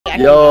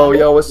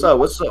Yo, what's up?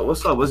 What's up?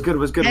 What's up? What's good?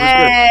 What's good? What's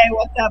good? Hey,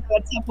 what's up?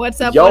 What's up?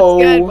 What's up? Yo.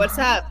 What's good? What's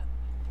up?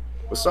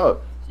 What's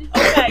up?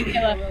 Okay,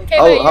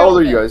 Kayla. How old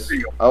are you guys?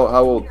 How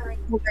old?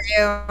 Who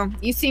are you?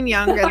 You seem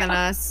younger than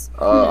us.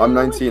 I'm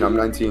 19. I'm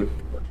 19.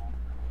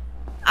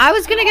 I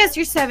was gonna guess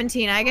you're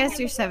 17. I guess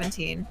you're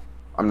 17.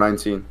 I'm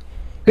 19.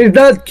 He's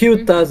that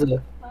cute,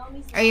 Taza.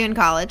 Are you in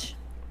college?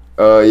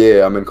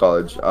 Yeah, I'm in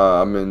college.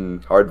 I'm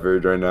in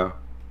Harvard right now.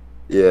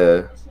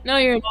 Yeah. No,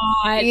 you're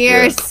not.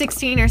 You're Yeah.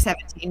 16 or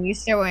 17. You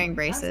still wearing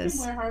braces.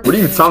 What are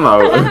you talking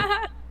about?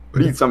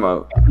 What are you talking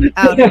about?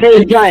 Oh,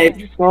 He got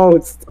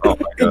exposed. Oh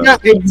my He god.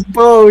 got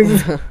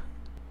exposed.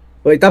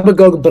 Wait, I'm gonna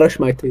go brush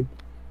my teeth.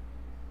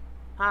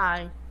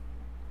 Hi.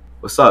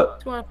 What's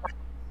up?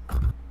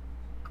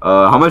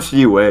 How much do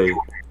you weigh?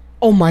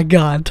 Oh my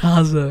god,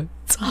 Taza.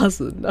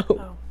 Taza, no.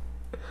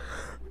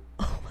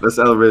 That's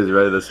El Rizz,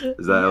 right? Is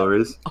that El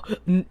Rizz?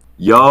 n-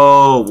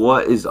 Yo,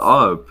 what is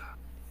up?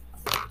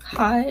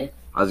 Hi.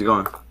 How's it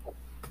going?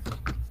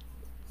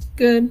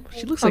 Good.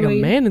 She looks How like a about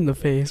you? man in the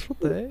face. What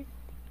the heck?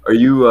 Are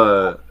you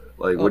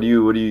like what do you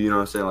know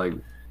what I'm saying, like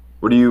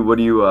what do you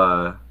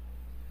are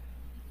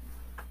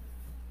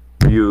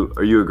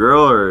you a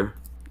girl or?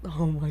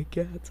 Oh my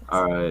god. Taza.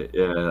 All right,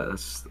 yeah,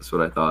 that's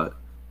what I thought.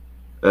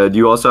 Do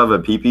you also have a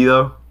pee-pee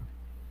though?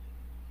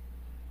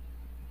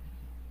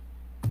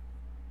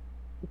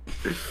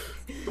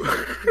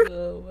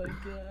 Oh my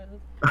god.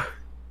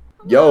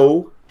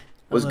 Yo,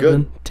 what's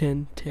 11, good?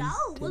 10, 10.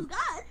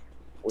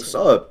 What's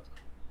up?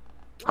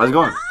 How's it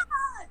going?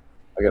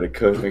 I gotta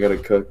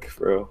cook,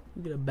 bro.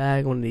 You get a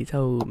bag one of these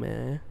hoes,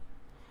 man.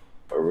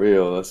 For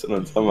real, that's what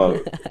I'm talking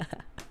about.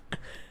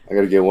 I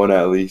gotta get one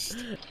at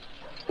least.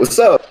 What's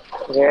up?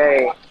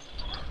 Hey.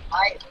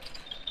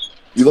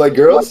 You like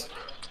girls?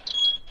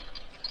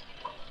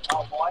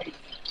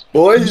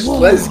 Boys,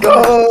 let's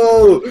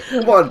go!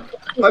 Come on,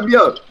 hype me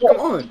up. Come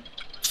on.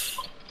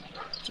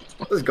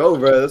 Let's go,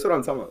 bro. That's what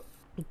I'm talking about.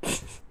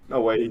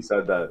 No way he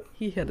said that.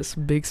 He had this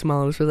big smile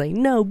and was like,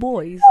 no,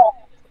 boys.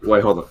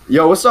 Wait, hold on.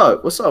 Yo, what's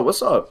up? What's up?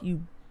 What's up?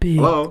 You big,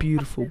 Hello?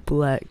 beautiful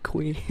black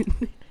queen.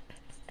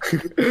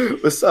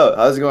 What's up?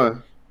 How's it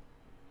going?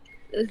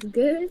 It's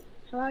good.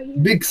 How are you?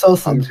 Big I'm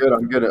sausage. good.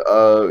 I'm good. You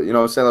know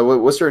what I'm saying? Like,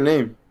 what's your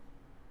name?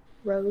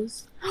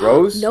 Rose.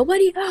 Rose?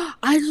 Nobody.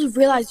 I just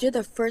realized you're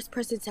the first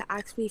person to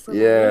ask me for my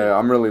Yeah, name.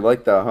 I'm really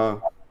like that, huh?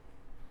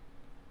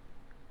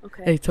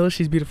 Okay. Hey, tell her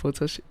she's beautiful.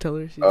 Tell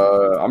her she's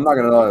I'm not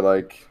gonna lie.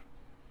 Like,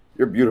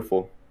 you're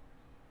beautiful.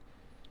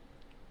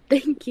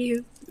 Thank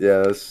you. Yeah,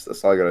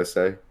 that's all I gotta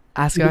say.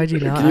 Ask her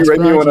IG now. Can you ask rate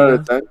her me IG 1 out now.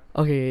 of 10?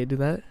 Okay, yeah, do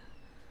that.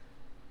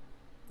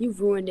 You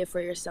ruined it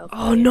for yourself.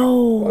 Oh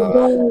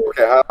no.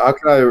 Okay, how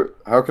can I You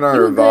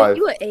were revive? good.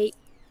 You were 8.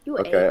 You were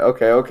Okay, 8.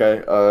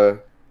 okay.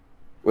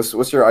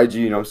 What's your IG?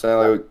 You know what I'm saying?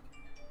 Like,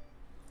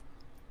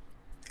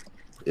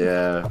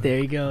 yeah. There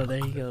you go. There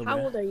you go. How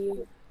Bro. old are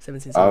you?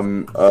 17,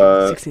 16,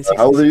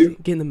 how old are you?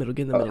 Get in the middle.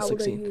 Get in the middle. How old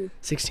are 16. you?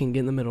 16. Get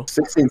in the middle.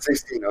 16.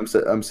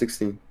 I'm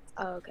 16.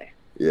 Oh, okay.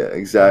 Yeah,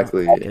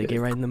 exactly. Gotta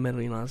get right in the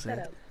middle. You know what I'm saying?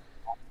 Shut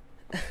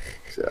up.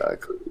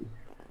 Exactly.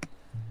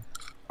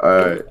 All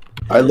right.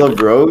 I love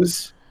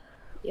Rose.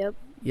 Yep.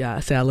 Yeah.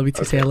 Say I love you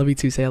too. Say I Okay. love you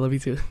too. Say I love you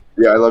too.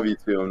 Yeah, I love you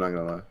too. I'm not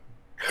gonna lie.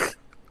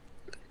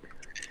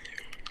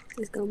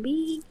 It's gonna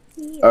be.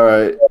 All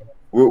right.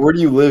 Where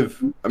do you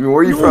live? I mean,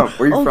 where are you from?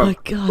 Where are you Oh from? my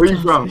god. Where are you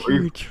that from? was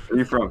Where huge. are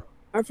you from?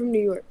 I'm from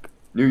New York.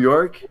 New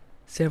York?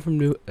 Say I'm from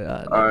New.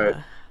 Alright.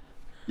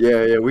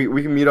 Yeah.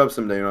 We can meet up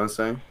someday. You know what I'm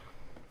saying?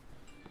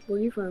 Where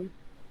you from?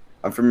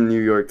 I'm from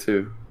New York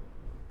too.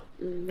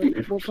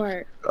 What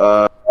part?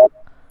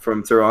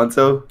 From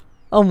Toronto.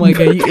 Oh my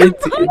god, you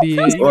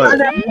idiot. What?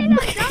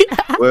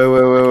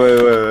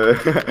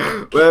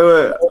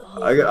 Wait.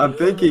 I'm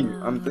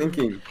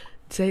thinking.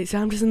 Say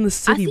I'm just in the I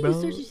city, see bro.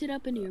 you searching shit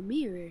up in your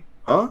mirror.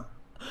 Huh?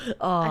 I see you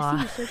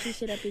Aw. searching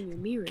shit up in your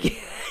mirror.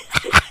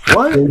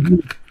 What?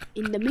 In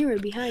the mirror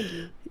behind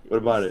you. What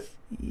about it?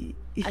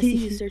 I see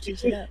you searching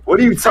shit up.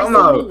 What are you talking I see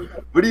about? me.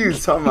 What are you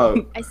talking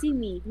about? I see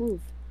me. Move.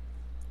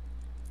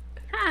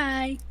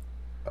 Hi.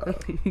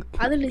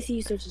 I literally see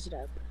you searching shit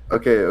up.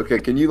 Okay.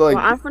 Can you like?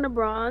 Well, I'm from the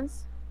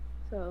Bronx,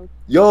 so.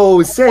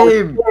 Yo,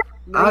 same.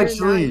 No, you're not.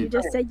 Actually, You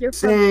just said you're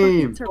from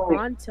same. fucking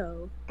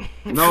Toronto.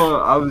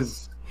 No,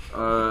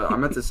 I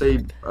meant to say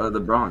the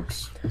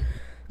Bronx.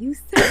 You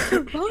said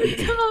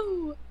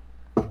Toronto.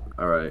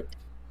 All right.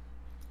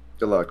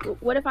 Good luck.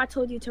 What if I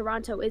told you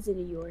Toronto is in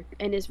New York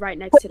and it's right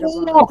next to the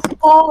Bronx?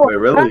 Wait,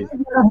 really?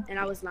 And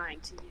I was lying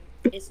to you.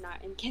 It's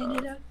not in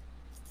Canada.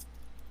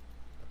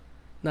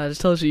 Nah,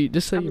 just tell her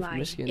just say I'm you're from lying.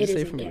 Michigan. It Just is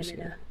say in from Canada.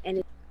 Michigan. And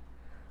it,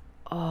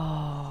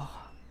 Oh.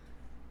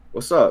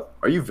 What's up?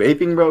 Are you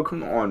vaping, bro?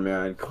 Come on,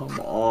 man. Come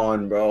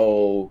on,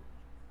 bro.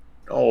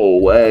 No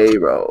way,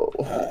 bro.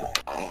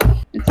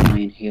 It's my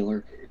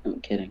inhaler. No,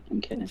 I'm kidding.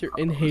 Your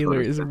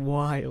inhaler is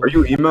wild. Are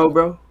you emo,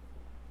 bro?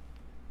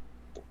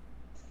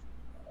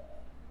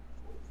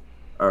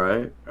 All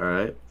right.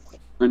 I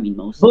mean,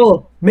 most.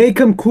 Bro, make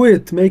him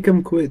quit. Make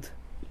him quit.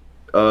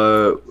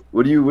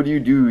 What do you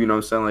do? You know what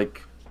I'm saying?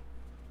 Like,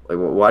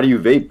 why do you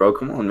vape, bro?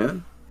 Come on,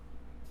 man.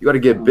 You gotta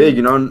get big,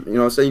 you know what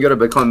I'm saying? You gotta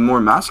become more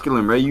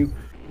masculine, right? You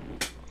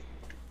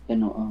Yeah,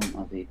 no, I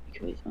vape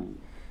because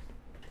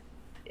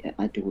yeah,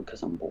 I do it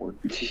because I'm bored.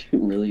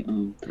 Really,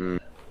 You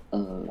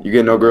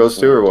get no girls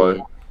too, or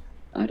what?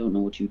 I don't know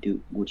what you do.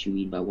 What you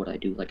mean by what I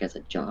do, like as a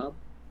job?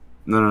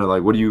 No,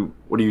 like what do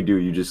you do?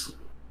 You just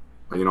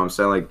like, you know what I'm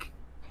saying? Like,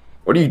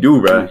 what do you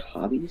do, bro? My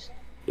hobbies?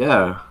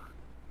 Yeah.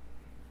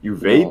 You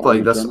vape? Well, Like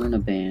I'm a that's drummer in a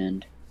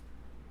band.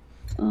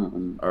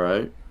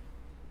 alright.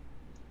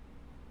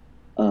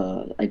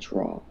 I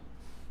draw.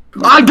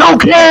 I don't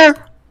care!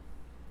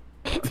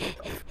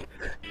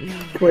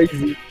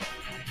 Crazy.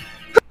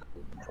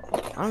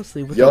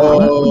 Honestly, with Yo,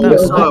 that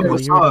what's level, up?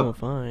 What's you're up? doing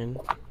fine.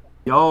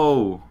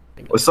 Yo.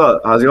 What's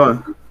up? How's it going?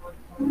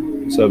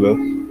 What's up, bro?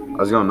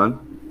 How's it going, man?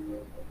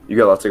 You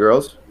got lots of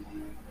girls?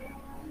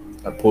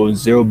 I pulled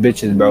 0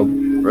 bitches, bro.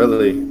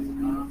 Really?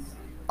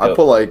 I Yep.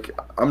 put like,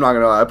 I'm not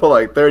gonna lie, I put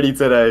like 30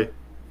 today.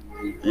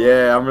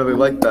 Yeah, I'm really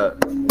like that.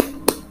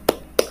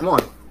 Come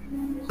on.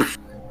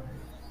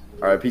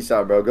 Alright, peace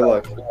out, bro. Good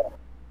luck.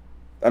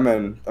 That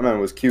man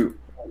was cute.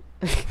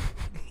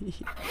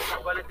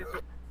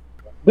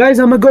 Guys,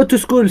 I'm gonna go to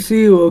school.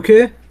 See you,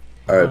 okay?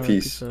 Alright,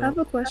 peace. I have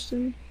a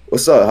question.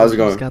 What's up? How's it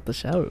Just going? got the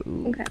shower.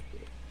 Ooh. Okay.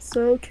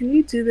 So, can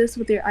you do this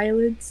with your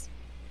eyelids?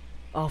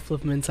 I'll flip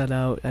them inside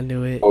out. I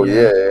knew it. Oh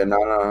yeah, no,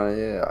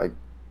 yeah.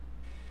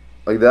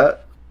 Like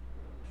that?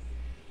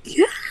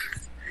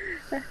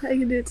 I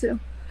can do it too.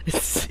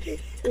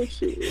 Oh,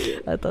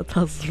 shoot. I thought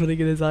Taza was gonna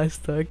get his eyes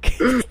stuck.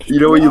 You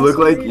know what you look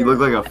like? You look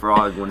like a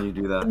frog when you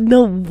do that.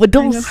 No, but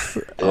don't.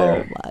 Oh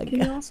Yeah. my Can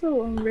you god.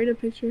 also rate a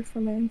picture for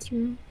my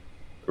Instagram?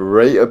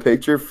 Rate a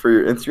picture for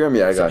your Instagram?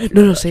 Yeah, I got you.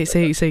 No,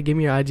 say, give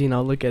me your IG and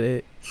I'll look at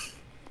it.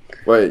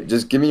 Wait,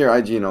 just give me your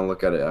IG and I'll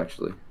look at it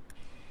actually.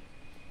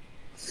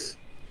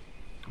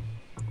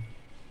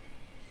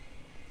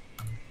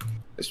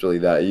 It's really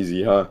that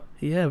easy, huh?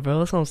 Yeah, bro,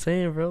 that's what I'm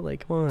saying, bro.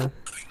 Like, come on.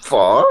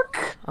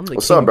 Fuck. I'm the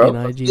What's king up, bro?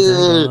 of being IGs, I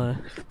ain't gonna lie.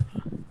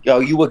 Yo,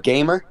 you a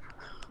gamer?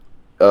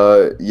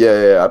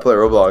 Yeah, I play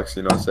Roblox,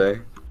 you know what I'm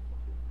saying?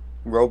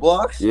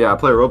 Roblox? Yeah, I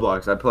play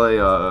Roblox. I play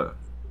Oh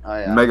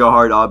yeah. Mega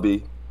Hard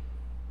Obby.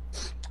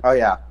 Oh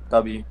yeah.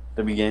 W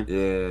game. Yeah,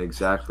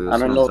 exactly. I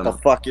That's don't know I'm what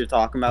the fuck you're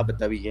talking about, but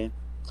W game.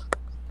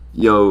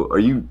 Yo, are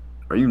you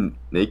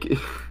naked?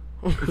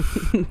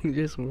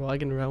 Just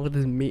walking around with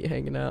his meat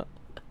hanging out.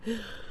 Oh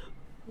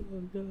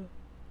god.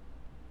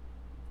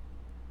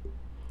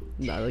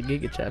 Nah, the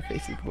Giga Chat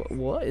faces.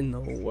 What in the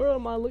world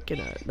am I looking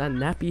at? That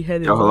nappy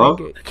headed. Yo, hello?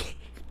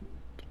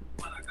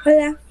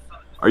 Hola.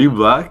 Are you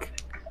black?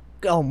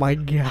 Oh my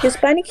god.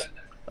 Hispanic?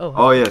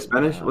 Oh yeah,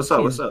 Spanish. Wow, What's up?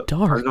 she's What's up?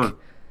 dark. How's it going?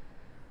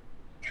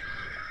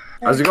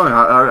 How's it going?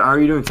 How are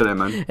you doing today,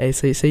 man? Hey,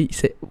 say.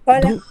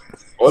 Hola. Don't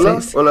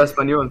Hola, Say- hola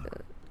español.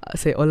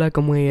 say hola,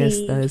 ¿cómo Sí.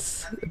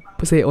 estás?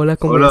 Say hola,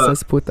 ¿cómo Hola.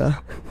 estás,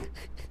 puta?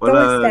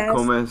 Hola, estás?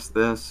 ¿cómo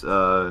estás?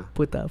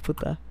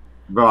 Puta.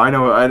 Bro, I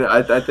know.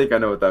 I think I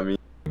know what that means.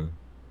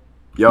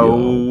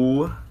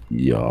 Yo,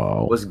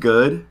 Yo, what's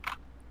good?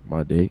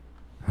 my dick.